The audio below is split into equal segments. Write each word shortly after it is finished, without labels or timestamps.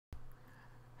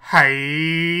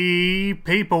Hey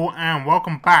people, and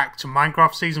welcome back to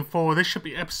Minecraft Season 4. This should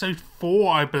be episode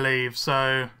 4, I believe.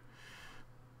 So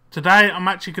today I'm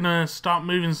actually going to start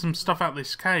moving some stuff out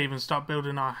this cave and start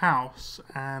building our house.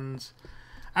 And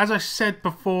as I said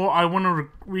before, I want to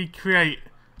recreate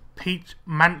Peach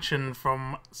Mansion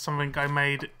from something I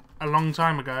made a long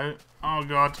time ago. Oh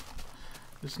god,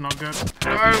 this is not good.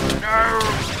 No,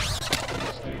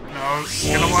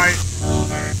 get away.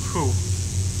 Cool.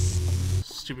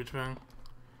 Stupid thing.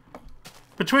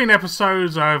 Between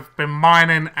episodes I've been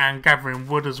mining and gathering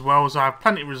wood as well, so I have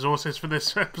plenty of resources for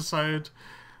this episode.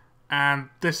 And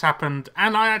this happened,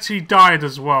 and I actually died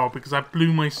as well because I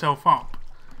blew myself up.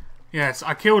 Yes,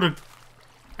 I killed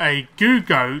a goo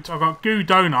goat. I got goo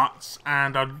donuts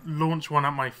and I launched one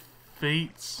at my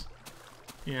feet.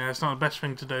 Yeah, it's not the best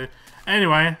thing to do.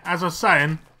 Anyway, as I was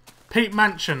saying, Peach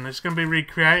Mansion is going to be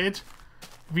recreated.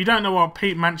 If you don't know what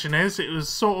Peach Mansion is, it was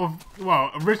sort of,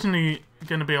 well, originally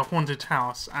going to be a haunted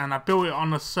house, and I built it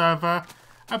on a server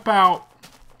about,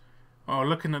 well,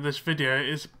 looking at this video,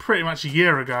 it's pretty much a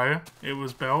year ago it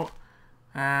was built,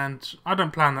 and I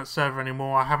don't play on that server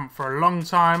anymore. I haven't for a long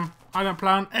time. I don't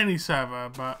play on any server,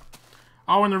 but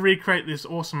I want to recreate this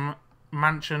awesome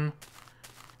mansion.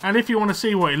 And if you want to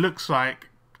see what it looks like,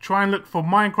 try and look for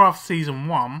Minecraft Season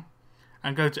 1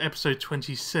 and go to episode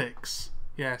 26.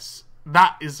 Yes.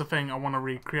 That is the thing I want to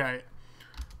recreate.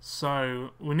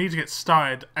 So we need to get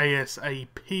started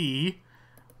ASAP.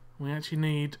 We actually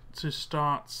need to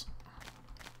start.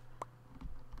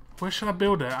 Where should I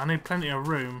build it? I need plenty of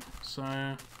room. So,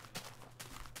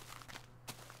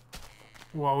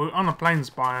 well, we're on a plains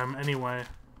biome anyway,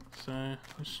 so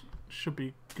this should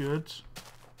be good.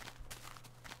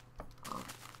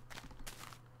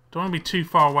 Don't want to be too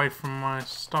far away from my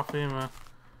stuff either.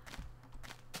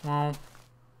 Well,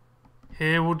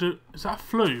 here we'll do. Is that a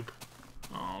floob?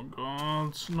 Oh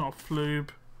god, not a floob.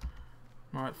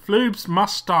 Right, floobs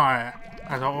must die,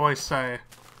 as I always say.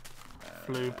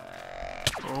 Floob.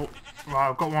 Oh, right,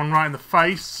 I've got one right in the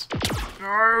face.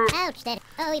 No! Ouch, Dad.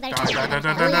 Oh, you better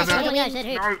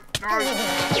No.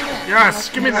 Yes,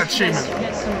 give me that achievement.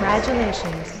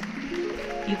 Congratulations.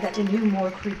 You've got a new More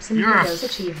Creeps and Heroes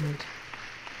achievement.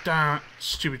 Damn it,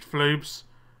 stupid floobs.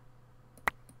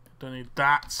 Don't need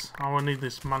that. I will need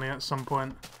this money at some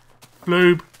point.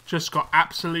 Floob just got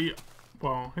absolutely...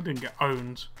 well, it didn't get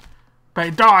owned. But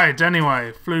it died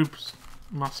anyway. Floobs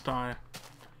must die.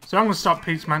 So I'm going to start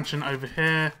Peach Mansion over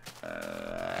here.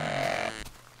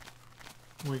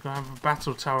 We're going to have a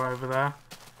battle tower over there.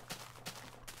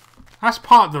 That's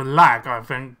part of the lag, I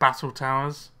think, battle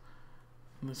towers.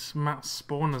 This amount of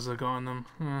spawners I got in them.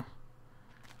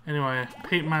 Anyway,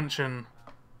 Peach Mansion.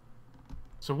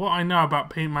 So what I know about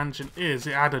Peach Mansion is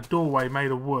it had a doorway made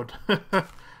of wood. The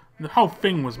whole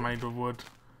thing was made of wood.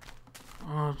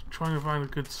 Oh, trying to find a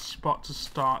good spot to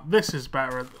start. This is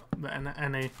better than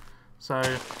any. So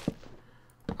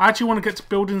I actually want to get to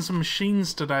building some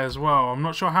machines today as well. I'm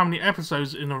not sure how many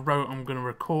episodes in a row I'm going to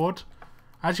record.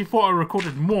 I actually thought I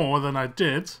recorded more than I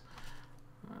did.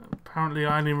 Apparently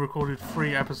I only recorded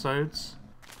 3 episodes.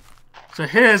 So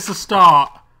here's the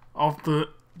start of the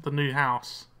new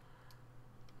house.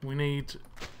 We need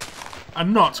a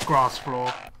not grass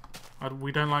floor.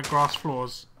 We don't like grass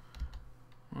floors.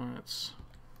 Right,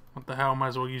 what the hell, might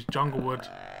as well use jungle wood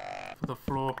for the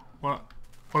floor. Well,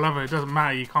 whatever, it doesn't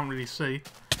matter, you can't really see.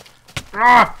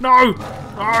 Ah, no!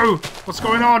 No! What's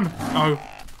going on? No.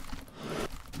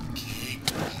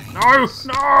 No!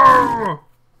 No!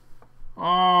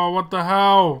 Oh, what the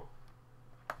hell?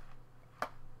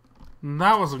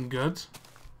 That wasn't good.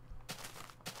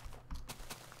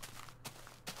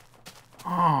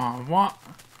 Oh, what?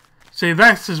 See,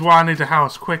 this is why I need a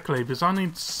house quickly, because I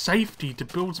need safety to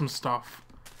build some stuff.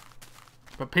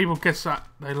 But people guess that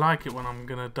they like it when I'm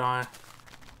gonna die.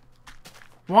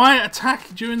 Why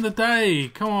attack during the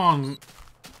day? Come on.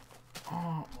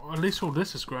 Oh, at least all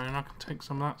this is growing. I can take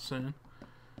some of that soon.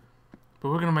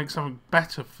 But we're gonna make something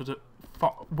better for the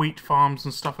wheat farms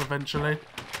and stuff eventually.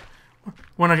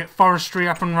 When I get forestry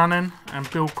up and running and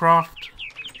build craft.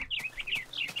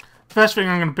 First thing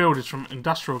I'm going to build is from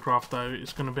industrial craft though.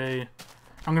 It's going to be...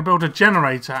 I'm going to build a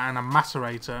generator and a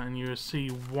macerator, and you'll see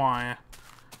why.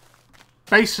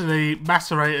 Basically,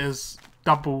 macerators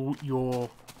double your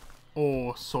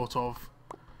ore, sort of.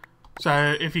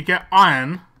 So if you get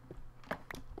iron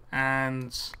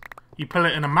and you put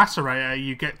it in a macerator,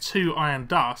 you get 2 iron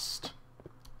dust.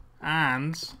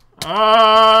 And...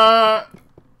 oh,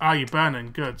 you're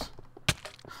burning. Good.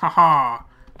 Haha.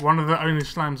 One of the only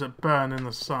slimes that burn in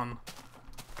the sun.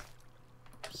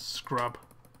 Scrub.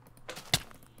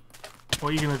 What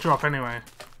are you going to drop anyway?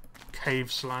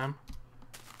 Cave slime.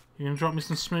 You can drop me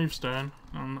some smooth stone.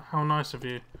 How nice of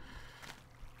you.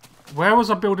 Where was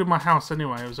I building my house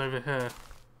anyway? It was over here.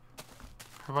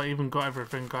 Have I even got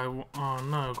everything? Oh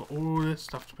no, I've got all this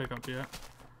stuff to pick up yet.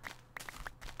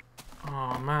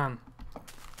 Oh man.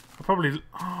 I probably...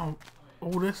 Oh,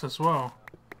 all this as well.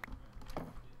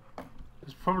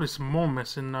 There's probably some more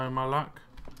missing though, my luck.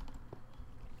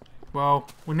 Well,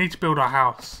 we need to build our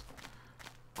house.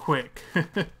 Quick.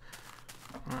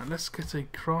 Alright, let's get a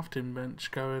crafting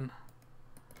bench going.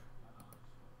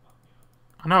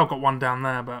 I know I've got one down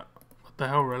there, but what the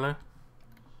hell, really?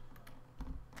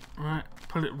 Alright,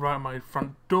 put it right at my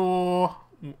front door.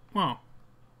 Well,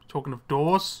 talking of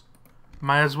doors,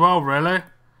 may as well, really.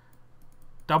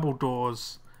 Double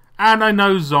doors. And I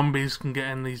know zombies can get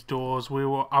in these doors. We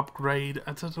will upgrade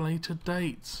at a later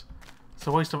date. It's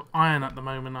a waste of iron at the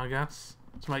moment, I guess,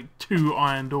 to make 2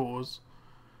 iron doors.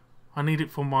 I need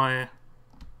it for my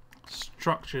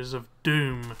structures of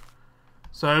doom.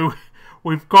 So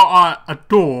we've got a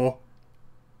door.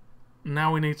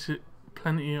 Now we need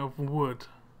plenty of wood.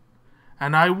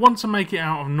 And I want to make it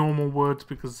out of normal wood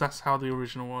because that's how the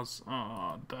original was.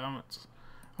 Oh, damn it.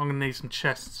 I'm going to need some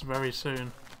chests very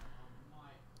soon.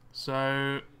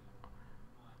 So,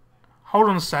 hold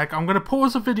on a sec. I'm going to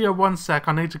pause the video 1 sec.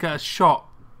 I need to get a shot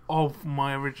of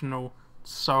my original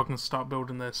so I can start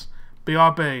building this.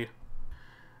 BRB.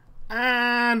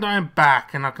 And I'm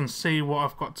back and I can see what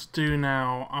I've got to do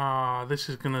now. This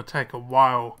is going to take a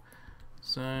while.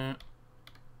 So, I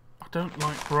don't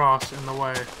like grass in the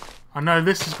way. I know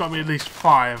this has got to be at least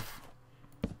 5.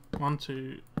 1,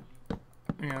 2...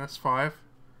 Yeah, that's 5.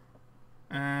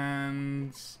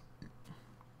 And...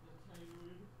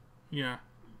 yeah.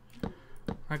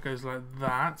 That goes like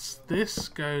that. This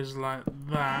goes like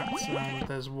that. And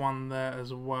there's one there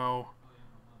as well.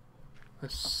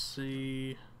 Let's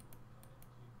see...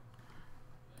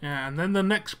 yeah, and then the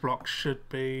next block should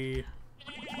be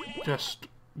just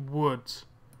wood.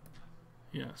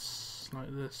 Yes,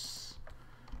 like this.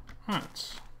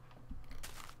 Right.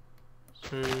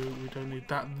 So we don't need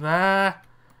that there.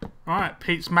 Alright,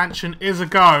 Pete's Mansion is a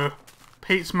go.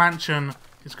 Pete's Mansion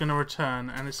is going to return,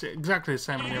 and it's exactly the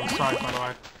same on the other side, by the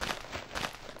way.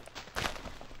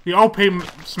 The old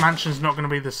Pete's Mansion is not going to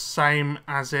be the same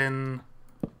as in...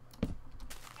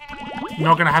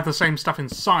 not going to have the same stuff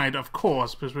inside, of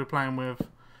course, because we're playing with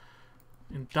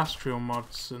industrial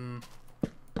mods and...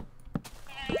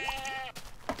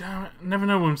 damn it, never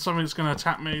know when something's going to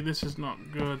attack me. This is not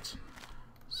good.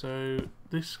 So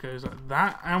this goes like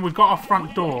that, and we've got our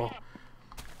front door.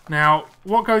 Now,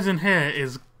 what goes in here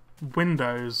is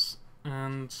windows,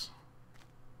 and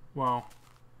well,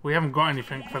 we haven't got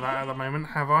anything for that at the moment,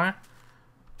 have I?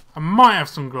 I might have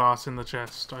some glass in the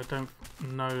chest. I don't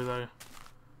know though.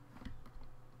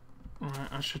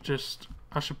 Alright, I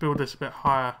should build this a bit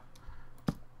higher.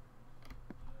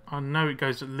 I know it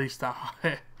goes at least that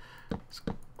high. It's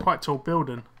quite a tall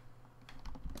building.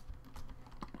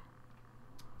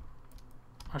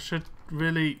 I should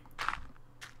really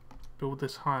build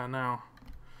this higher now.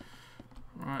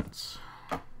 Right.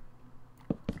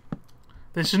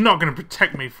 This is not going to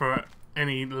protect me for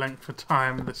any length of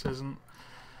time. This isn't.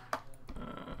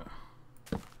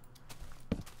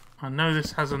 I know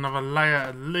this has another layer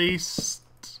at least.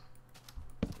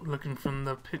 Looking from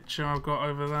the picture I've got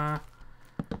over there.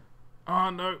 Oh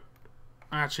no.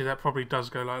 Actually, that probably does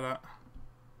go like that.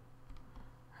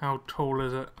 How tall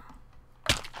is it?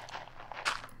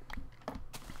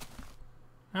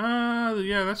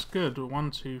 Yeah, that's good.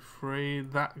 1, 2, 3.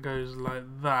 That goes like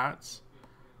that.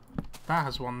 That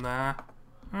has one there.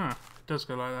 Ah, it does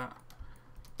go like that.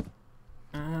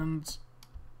 And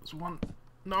there's one.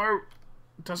 No,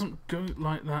 it doesn't go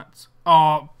like that.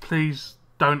 Oh, please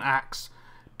don't axe.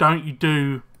 Don't you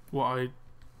do what I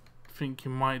think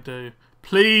you might do.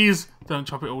 Please don't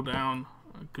chop it all down.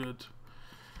 Good.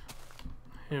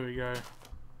 Here we go.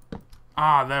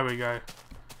 Ah, there we go.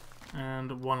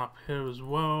 And one up here as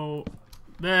well.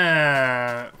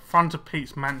 There! Front of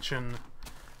Pete's Mansion.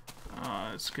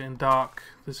 It's getting dark.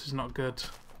 This is not good.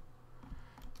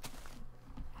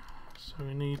 So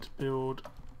we need to build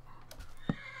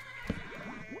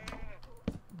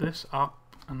this up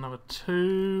another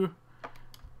 2.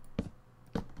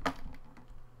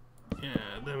 Yeah,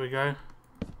 there we go.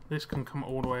 This can come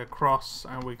all the way across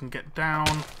and we can get down.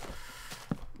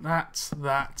 That's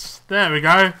that. There we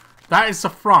go. That is the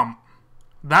front.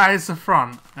 That is the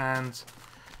front. And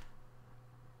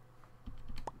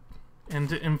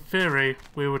in theory,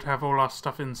 we would have all our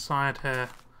stuff inside here.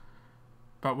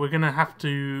 But we're going to have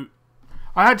to...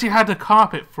 I actually had a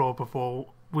carpet floor before,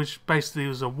 which basically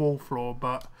was a wall floor,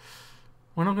 but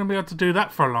we're not going to be able to do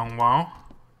that for a long while.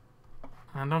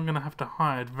 And I'm going to have to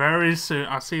hide very soon.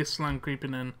 I see a slime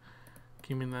creeping in.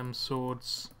 Give me them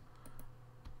swords.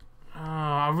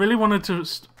 I really wanted to...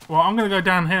 Well, I'm going to go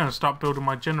down here and start building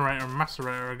my generator and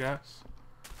macerator, I guess.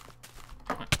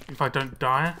 If I don't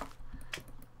die.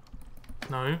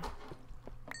 No.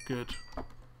 Good.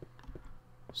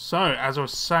 So, as I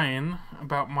was saying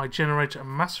about my generator and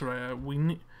macerator, we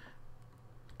need...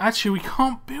 Actually, we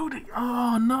can't build it.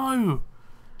 Oh, no.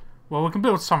 Well, we can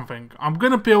build something. I'm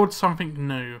going to build something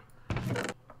new.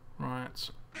 Right.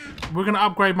 We're going to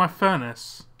upgrade my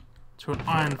furnace to an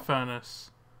iron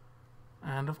furnace.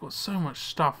 And I've got so much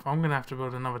stuff. I'm going to have to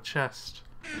build another chest.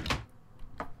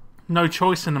 No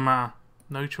choice in the matter.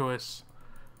 No choice.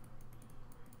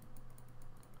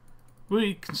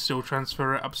 We can still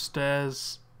transfer it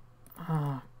upstairs.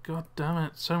 Oh, god damn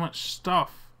it. So much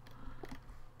stuff.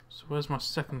 So where's my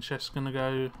second chest going to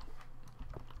go?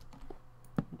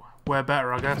 Where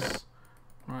better, I guess.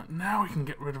 Right, now we can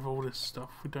get rid of all this stuff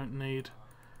we don't need.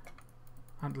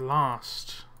 At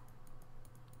last.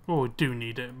 Well, we do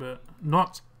need it, but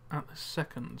not at this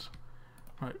second.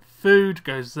 Right, food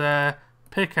goes there.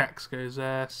 Pickaxe goes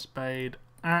there. Spade,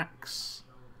 axe.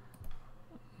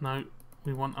 No,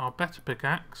 we want our better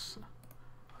pickaxe.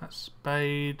 That's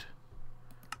spade.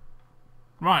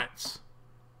 Right.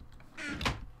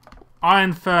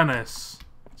 Iron furnace.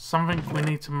 Something we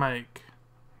need to make.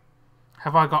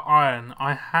 Have I got iron?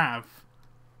 I have.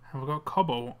 Have I got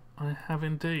cobble? I have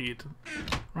indeed.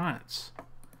 Right.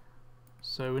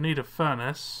 So we need a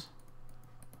furnace.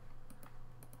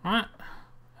 Right.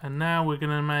 And now we're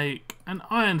going to make an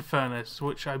iron furnace,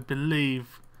 which I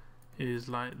believe is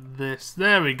like this.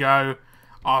 There we go.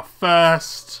 Our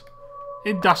first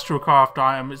industrial craft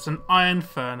item. It's an iron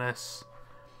furnace.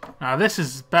 Now this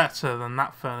is better than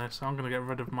that furnace. So I'm going to get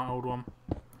rid of my old one.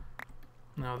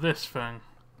 Now this thing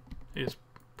is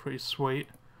pretty sweet.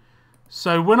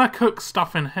 So when I cook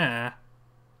stuff in here,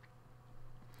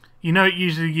 you know it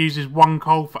usually uses 1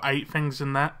 coal for 8 things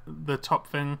in that, the top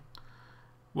thing.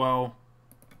 Well,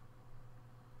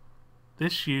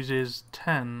 this uses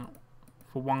 10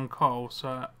 for 1 coal,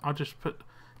 so I'll just put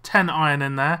 10 iron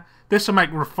in there. This will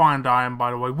make refined iron,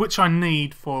 by the way, which I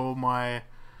need for my,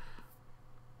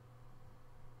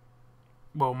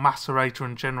 well, macerator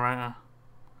and generator.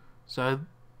 So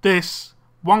this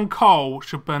 1 coal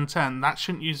should burn 10. That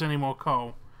shouldn't use any more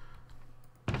coal.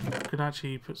 Could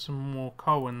actually put some more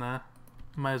coal in there.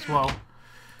 May as well.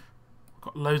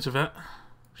 Got loads of it.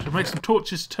 Should make some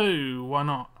torches too. Why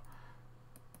not?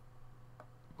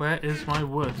 Where is my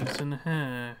wood? It's in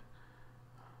here.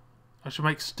 I should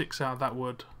make sticks out of that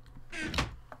wood.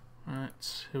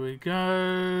 Right, here we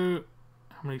go.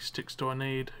 How many sticks do I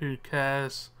need? Who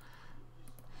cares?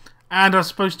 And I was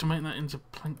supposed to make that into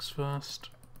planks first.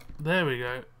 There we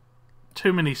go.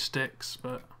 Too many sticks,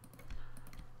 but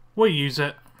we'll use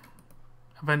it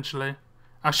eventually.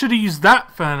 I should have used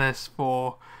that furnace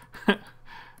for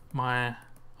my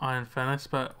iron furnace,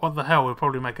 but what the hell, we'll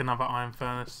probably make another iron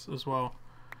furnace as well.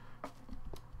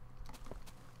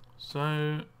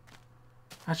 So,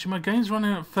 actually my game's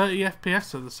running at 30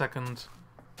 FPS at the second,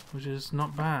 which is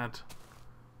not bad.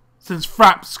 Since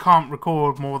Fraps can't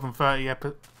record more than 30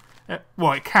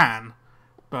 well, it can,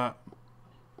 but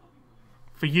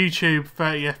for YouTube,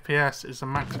 30 FPS is the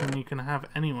maximum you can have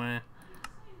anyway.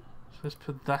 So let's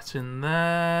put that in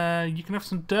there. You can have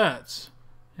some dirt.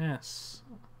 Yes.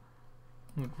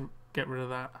 Get rid of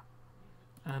that.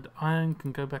 And iron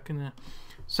can go back in there.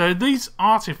 So these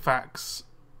artifacts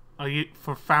are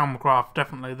for Thalmcraft,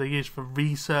 definitely. They're used for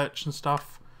research and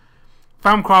stuff.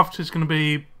 Thalmcraft is going to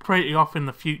be pretty off in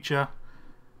the future.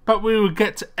 But we will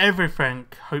get to everything,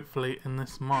 hopefully, in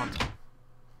this mod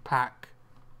pack.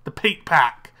 The peak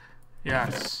pack.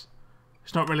 Yes.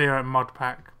 It's not really a mod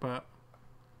pack, but...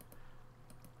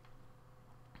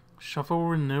 Shovel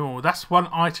renewal. That's one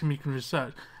item you can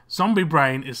research. Zombie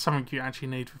brain is something you actually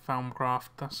need for Thalmcraft.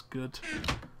 That's good.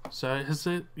 So, has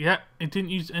it... Yeah, it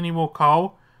didn't use any more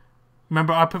coal.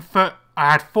 Remember, I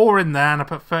had 4 in there and I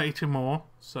put 32 more.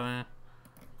 So,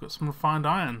 got some refined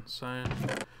iron. So,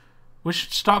 we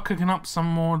should start cooking up some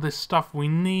more of this stuff. We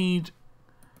need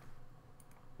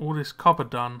all this copper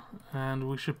done, and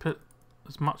we should put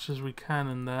as much as we can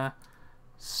in there.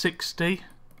 60,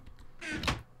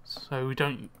 so we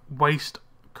don't waste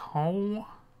coal.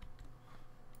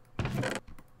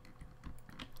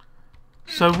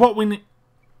 So what we need,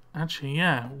 actually,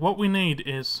 yeah, what we need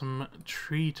is some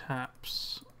tree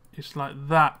taps. It's like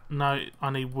that. No,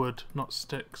 I need wood, not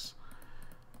sticks.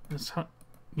 You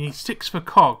need sticks for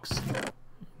cogs.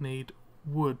 Need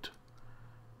wood.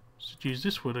 Should use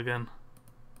this wood again.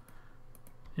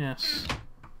 Yes.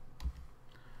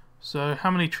 So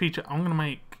how many tree taps? I'm going to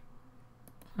make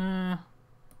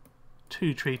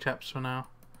 2 tree taps for now.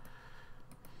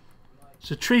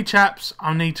 So tree taps,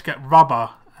 I need to get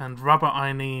rubber. And rubber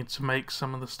I need to make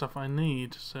some of the stuff I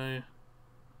need. So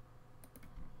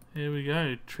here we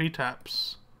go. Tree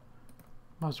taps.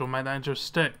 Might as well make that into a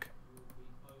stick.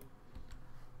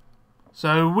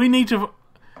 So we need to...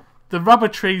 The rubber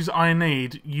trees I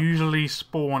need usually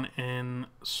spawn in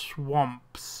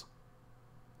swamps.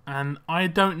 And I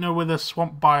don't know where the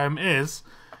swamp biome is.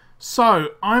 So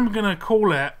I'm going to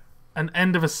call it an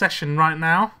end of a session right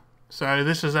now. So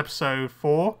this is episode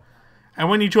 4. And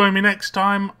when you join me next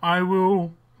time, I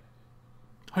will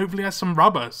hopefully have some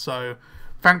rubber. So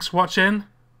thanks for watching.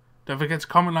 Don't forget to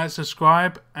comment, like,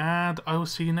 subscribe. And I will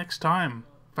see you next time.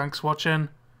 Thanks for watching.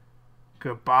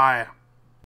 Goodbye.